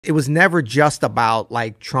it was never just about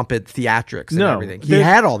like trumpet theatrics and No, everything. He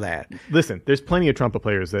had all that. Listen, there's plenty of trumpet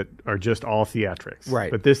players that are just all theatrics. Right.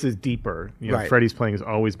 But this is deeper. You know, Right. Freddie's playing has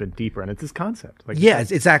always been deeper, and it's his concept. Like Yes,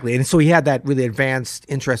 exactly. And so he had that really advanced,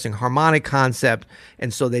 interesting harmonic concept,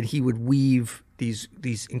 and so that he would weave these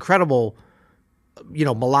incredible, you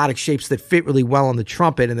know, melodic shapes that fit really well on the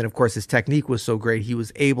trumpet. And then, of course, his technique was so great, he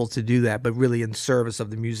was able to do that, but really in service of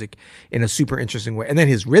the music in a super interesting way. And then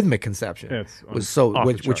his rhythmic conception was so,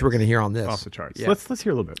 which we're going to hear on this. Off the charts. Yeah. Let's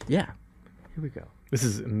hear a little bit. Yeah. Here we go. This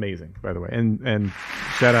is amazing, by the way. And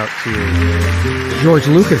shout out to George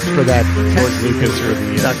Lucas for that. George Lucas for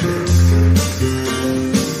the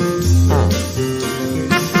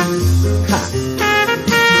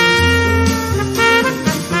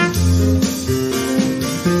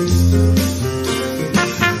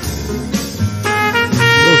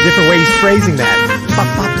different way he's phrasing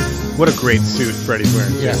that. What a great suit Freddie's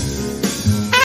wearing. Yeah.